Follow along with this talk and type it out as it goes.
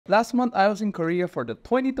Last month, I was in Korea for the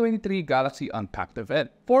 2023 Galaxy Unpacked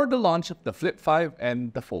event for the launch of the Flip 5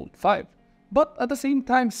 and the Fold 5. But at the same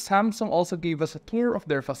time, Samsung also gave us a tour of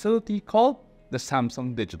their facility called the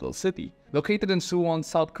Samsung Digital City. Located in Suwon,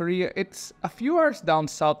 South Korea, it's a few hours down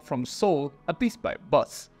south from Seoul, at least by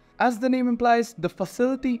bus. As the name implies, the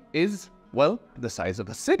facility is, well, the size of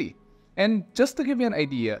a city. And just to give you an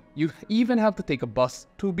idea, you even have to take a bus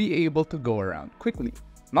to be able to go around quickly.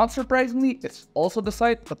 Not surprisingly, it's also the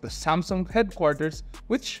site of the Samsung headquarters,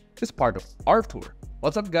 which is part of our tour.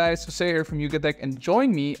 What's up guys, Jose here from Yugatech, and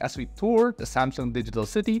join me as we tour the Samsung Digital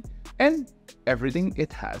City and everything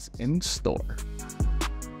it has in store.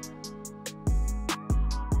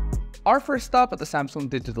 Our first stop at the Samsung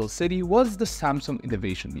Digital City was the Samsung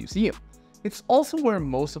Innovation Museum. It's also where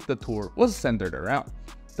most of the tour was centered around.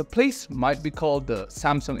 The place might be called the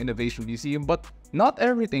Samsung Innovation Museum, but not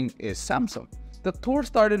everything is Samsung. The tour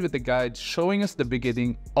started with the guide showing us the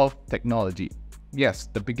beginning of technology. Yes,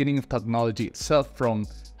 the beginning of technology itself, from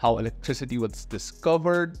how electricity was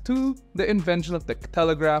discovered to the invention of the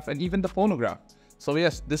telegraph and even the phonograph. So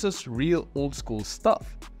yes, this is real old school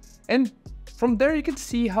stuff. And from there you can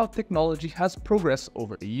see how technology has progressed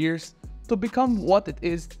over the years to become what it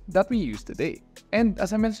is that we use today. And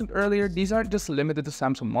as I mentioned earlier, these aren't just limited to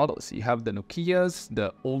Samsung models. You have the Nokias,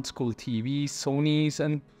 the old school TVs, Sonys,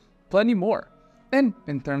 and plenty more. And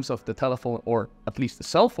in terms of the telephone, or at least the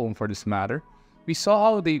cell phone for this matter, we saw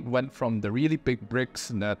how they went from the really big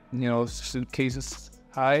bricks that, suitcases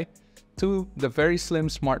high, to the very slim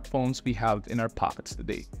smartphones we have in our pockets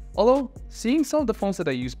today. Although, seeing some of the phones that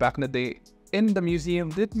I used back in the day in the museum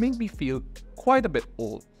did make me feel quite a bit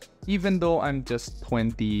old, even though I'm just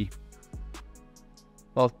 20,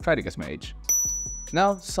 well, try to guess my age.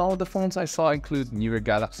 Now, some of the phones I saw include newer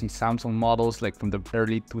Galaxy Samsung models like from the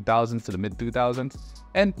early 2000s to the mid 2000s,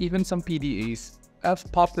 and even some PDAs as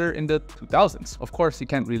popular in the 2000s. Of course, you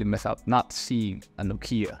can't really miss out not seeing a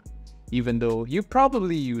Nokia, even though you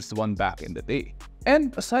probably used one back in the day.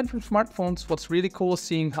 And aside from smartphones, what's really cool is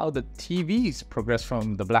seeing how the TVs progressed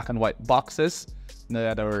from the black and white boxes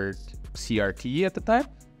that were CRT at the time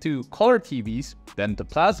to color TVs, then to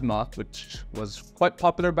plasma, which was quite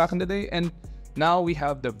popular back in the day, and now we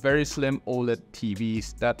have the very slim OLED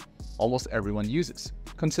TVs that almost everyone uses.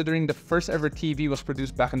 Considering the first ever TV was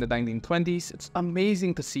produced back in the 1920s, it's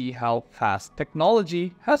amazing to see how fast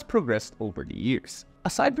technology has progressed over the years.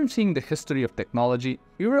 Aside from seeing the history of technology,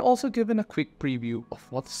 we were also given a quick preview of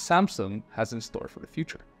what Samsung has in store for the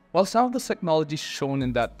future. While some of the technology shown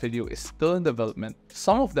in that video is still in development,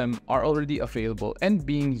 some of them are already available and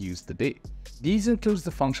being used today. These include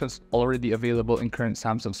the functions already available in current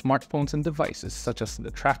Samsung smartphones and devices, such as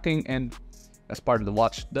the tracking and, as part of the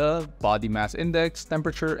watch, the body mass index,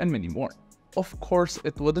 temperature, and many more. Of course,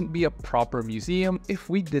 it wouldn't be a proper museum if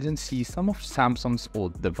we didn't see some of Samsung's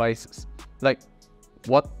old devices, like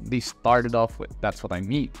what they started off with. That's what I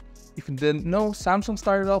mean. If you didn't know, Samsung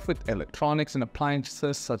started off with electronics and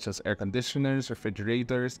appliances such as air conditioners,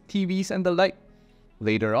 refrigerators, TVs, and the like.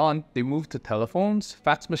 Later on, they moved to telephones,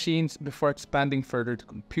 fax machines, before expanding further to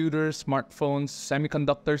computers, smartphones,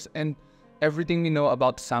 semiconductors, and everything we know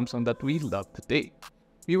about Samsung that we love today.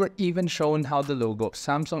 We were even shown how the logo of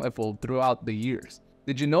Samsung evolved throughout the years.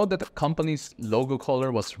 Did you know that the company's logo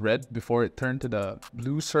color was red before it turned to the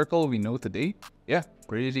blue circle we know today? Yeah,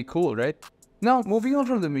 pretty cool, right? Now, moving on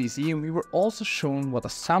from the museum, we were also shown what a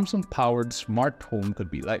Samsung-powered smart home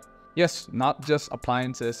could be like. Yes, not just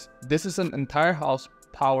appliances. This is an entire house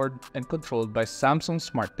powered and controlled by Samsung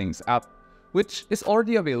SmartThings app, which is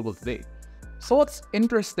already available today. So what's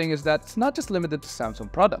interesting is that it's not just limited to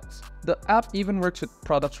Samsung products. The app even works with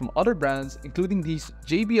products from other brands, including these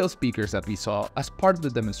JBL speakers that we saw as part of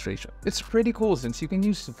the demonstration. It's pretty cool since you can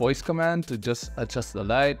use voice command to just adjust the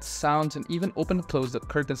lights, sounds, and even open and close the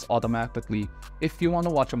curtains automatically if you want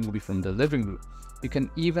to watch a movie from the living room. You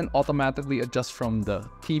can even automatically adjust from the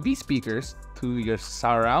TV speakers to your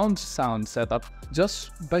surround sound setup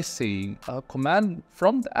just by saying a command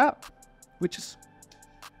from the app, which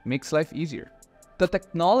makes life easier. The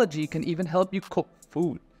technology can even help you cook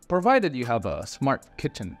food, provided you have a smart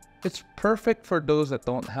kitchen. It's perfect for those that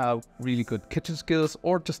don't have really good kitchen skills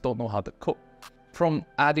or just don't know how to cook. From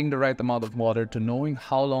adding the right amount of water to knowing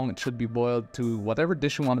how long it should be boiled to whatever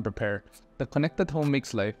dish you want to prepare, the connected home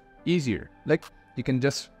makes life easier. Like, you can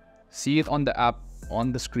just see it on the app,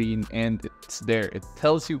 on the screen, and it's there. It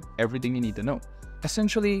tells you everything you need to know.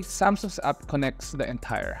 Essentially, Samsung's app connects the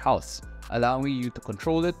entire house, allowing you to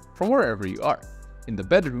control it from wherever you are. In the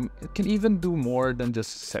bedroom, it can even do more than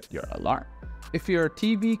just set your alarm. If your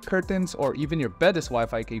TV, curtains, or even your bed is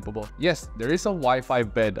Wi-Fi capable, yes, there is a Wi-Fi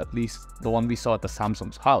bed, at least the one we saw at the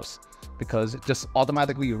Samsung's house, because it just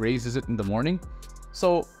automatically raises it in the morning.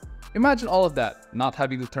 So imagine all of that, not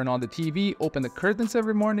having to turn on the TV, open the curtains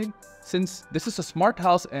every morning. Since this is a smart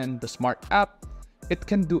house and the smart app, it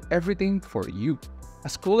can do everything for you.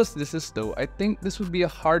 As cool as this is though, I think this would be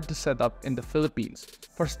hard to set up in the Philippines.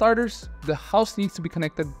 For starters, the house needs to be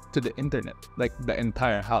connected to the internet, like the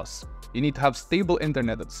entire house. You need to have stable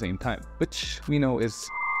internet at the same time, which we know is...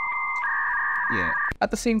 yeah. At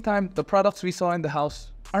the same time, the products we saw in the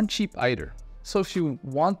house aren't cheap either. So if you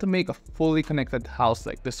want to make a fully connected house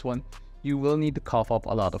like this one, you will need to cough up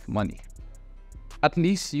a lot of money. At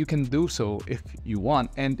least you can do so if you want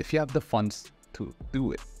and if you have the funds to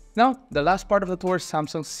do it. Now, the last part of the tour is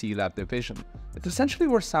Samsung's C-Lab division. It's essentially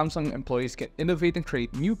where Samsung employees can innovate and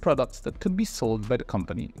create new products that could be sold by the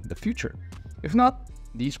company in the future. If not,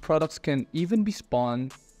 these products can even be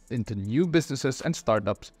spawned into new businesses and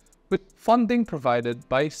startups with funding provided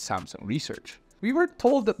by Samsung Research. We were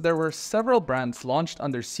told that there were several brands launched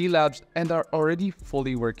under C-Labs and are already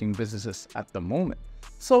fully working businesses at the moment.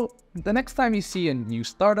 So, the next time you see a new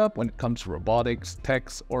startup when it comes to robotics,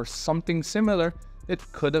 techs, or something similar, it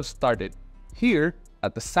could have started here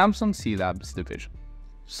at the Samsung C-Labs division.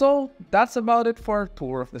 So that's about it for our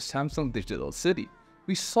tour of the Samsung Digital City.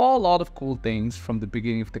 We saw a lot of cool things from the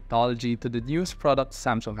beginning of technology to the newest products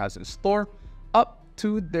Samsung has in store, up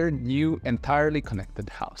to their new entirely connected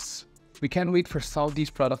house. We can't wait for some of these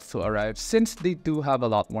products to arrive since they do have a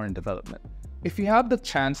lot more in development. If you have the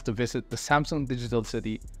chance to visit the Samsung Digital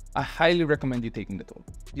City, I highly recommend you taking the tour.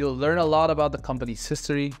 You'll learn a lot about the company's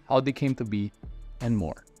history, how they came to be, and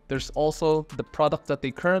more. There's also the products that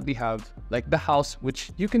they currently have, like the house,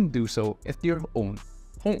 which you can do so at your own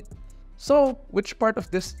home. So, which part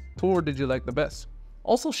of this tour did you like the best?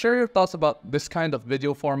 Also, share your thoughts about this kind of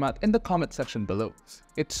video format in the comment section below.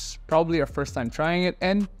 It's probably our first time trying it,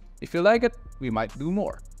 and if you like it, we might do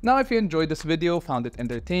more. Now, if you enjoyed this video, found it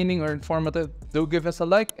entertaining or informative, do give us a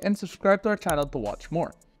like and subscribe to our channel to watch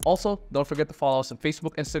more. Also, don't forget to follow us on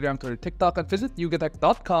Facebook, Instagram, Twitter, TikTok, and visit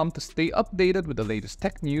yugatech.com to stay updated with the latest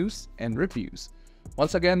tech news and reviews.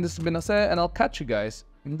 Once again, this has been Jose, and I'll catch you guys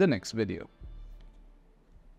in the next video.